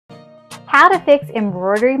How to Fix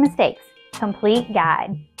Embroidery Mistakes, Complete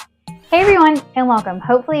Guide. Hey everyone, and welcome.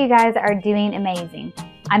 Hopefully you guys are doing amazing.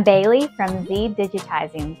 I'm Bailey from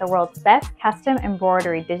Zdigitizing, the world's best custom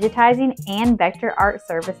embroidery digitizing and vector art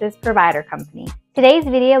services provider company. Today's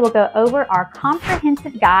video will go over our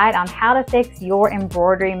comprehensive guide on how to fix your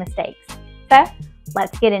embroidery mistakes. So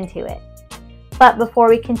let's get into it. But before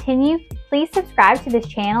we continue, please subscribe to this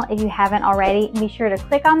channel if you haven't already, and be sure to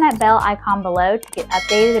click on that bell icon below to get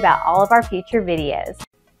updated about all of our future videos.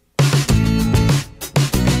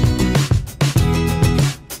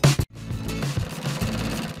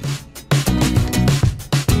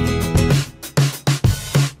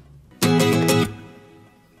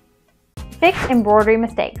 Fix embroidery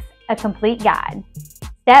mistakes, a complete guide.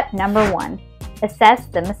 Step number 1, assess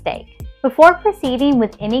the mistake. Before proceeding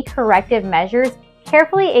with any corrective measures,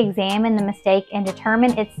 carefully examine the mistake and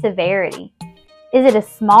determine its severity. Is it a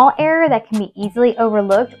small error that can be easily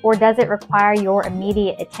overlooked, or does it require your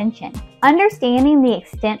immediate attention? Understanding the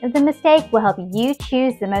extent of the mistake will help you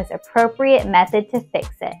choose the most appropriate method to fix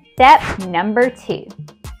it. Step number 2,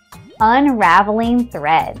 unraveling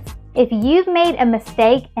threads. If you've made a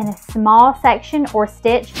mistake in a small section or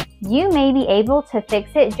stitch, you may be able to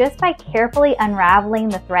fix it just by carefully unraveling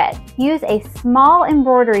the thread. Use a small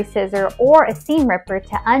embroidery scissor or a seam ripper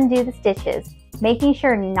to undo the stitches, making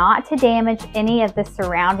sure not to damage any of the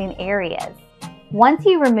surrounding areas. Once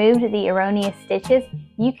you removed the erroneous stitches,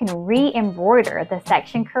 you can re-embroider the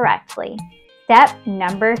section correctly. Step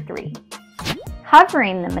number 3,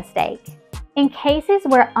 covering the mistake. In cases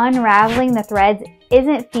where unraveling the threads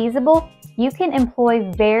isn't feasible, you can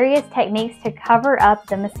employ various techniques to cover up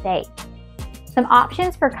the mistake. Some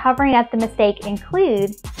options for covering up the mistake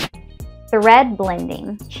include thread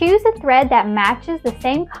blending. Choose a thread that matches the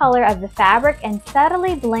same color of the fabric and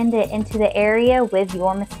subtly blend it into the area with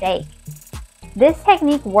your mistake. This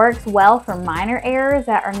technique works well for minor errors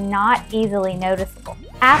that are not easily noticeable.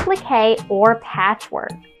 Applique or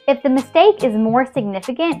patchwork. If the mistake is more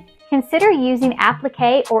significant, consider using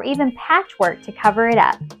applique or even patchwork to cover it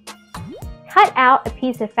up. Cut out a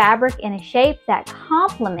piece of fabric in a shape that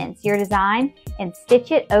complements your design and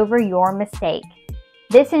stitch it over your mistake.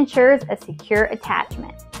 This ensures a secure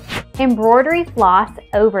attachment. Embroidery floss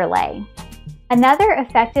overlay. Another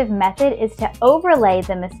effective method is to overlay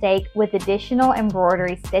the mistake with additional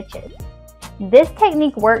embroidery stitches. This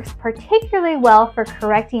technique works particularly well for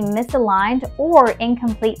correcting misaligned or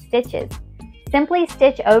incomplete stitches. Simply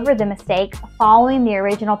stitch over the mistake following the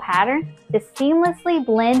original pattern to seamlessly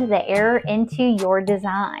blend the error into your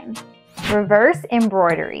design. Reverse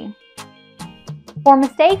embroidery. For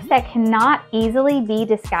mistakes that cannot easily be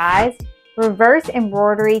disguised, reverse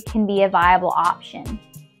embroidery can be a viable option.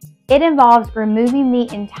 It involves removing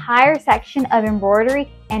the entire section of embroidery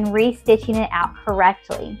and restitching it out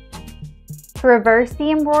correctly. To reverse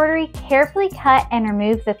the embroidery, carefully cut and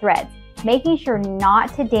remove the threads, making sure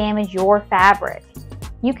not to damage your fabric.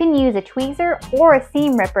 You can use a tweezer or a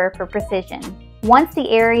seam ripper for precision. Once the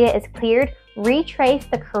area is cleared, retrace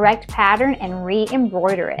the correct pattern and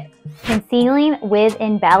re-embroider it. Concealing with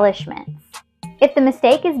embellishments. If the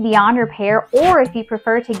mistake is beyond repair, or if you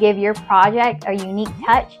prefer to give your project a unique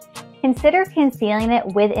touch, consider concealing it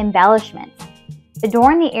with embellishments.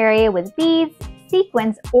 Adorn the area with beads,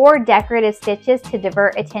 sequins, or decorative stitches to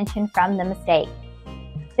divert attention from the mistake.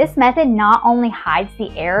 This method not only hides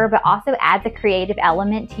the error, but also adds a creative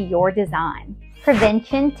element to your design.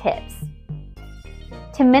 Prevention tips.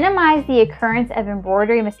 To minimize the occurrence of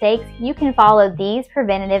embroidery mistakes, you can follow these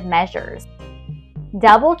preventative measures.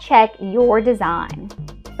 Double check your design.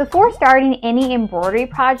 Before starting any embroidery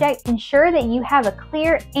project, ensure that you have a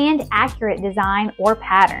clear and accurate design or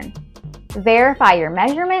pattern. Verify your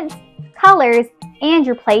measurements, colors, and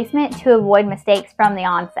your placement to avoid mistakes from the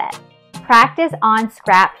onset. Practice on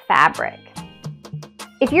scrap fabric.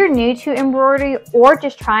 If you're new to embroidery or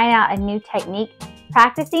just trying out a new technique,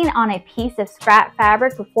 practicing on a piece of scrap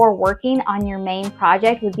fabric before working on your main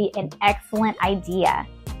project would be an excellent idea.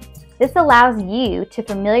 This allows you to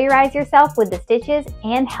familiarize yourself with the stitches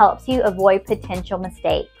and helps you avoid potential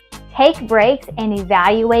mistakes. Take breaks and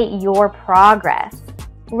evaluate your progress.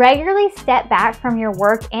 Regularly step back from your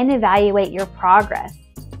work and evaluate your progress.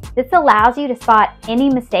 This allows you to spot any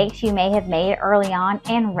mistakes you may have made early on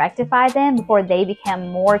and rectify them before they become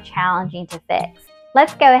more challenging to fix.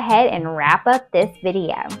 Let's go ahead and wrap up this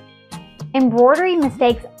video. Embroidery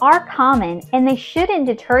mistakes are common, and they shouldn't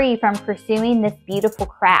deter you from pursuing this beautiful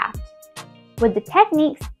craft. With the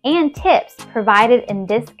techniques and tips provided in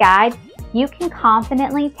this guide, you can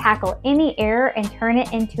confidently tackle any error and turn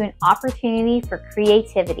it into an opportunity for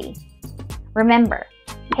creativity. Remember,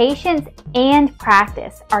 Patience and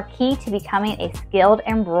practice are key to becoming a skilled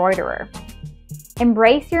embroiderer.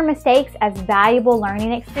 Embrace your mistakes as valuable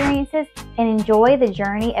learning experiences and enjoy the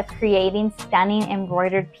journey of creating stunning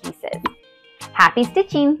embroidered pieces. Happy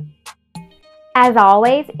stitching! As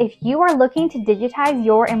always, if you are looking to digitize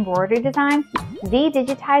your embroidery design,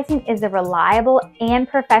 Zdigitizing is a reliable and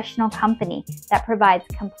professional company that provides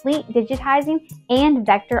complete digitizing and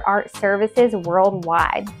vector art services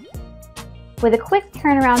worldwide. With a quick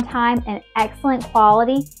turnaround time and excellent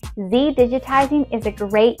quality, Zdigitizing is a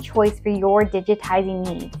great choice for your digitizing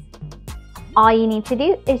needs. All you need to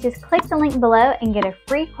do is just click the link below and get a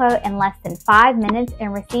free quote in less than 5 minutes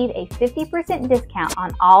and receive a 50% discount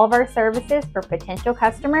on all of our services for potential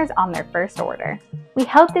customers on their first order. We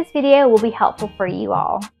hope this video will be helpful for you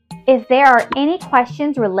all. If there are any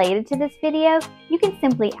questions related to this video, you can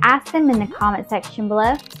simply ask them in the comment section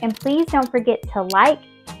below, and please don't forget to like,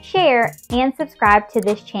 share, and subscribe to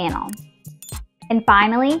this channel. And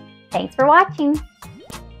finally, thanks for watching.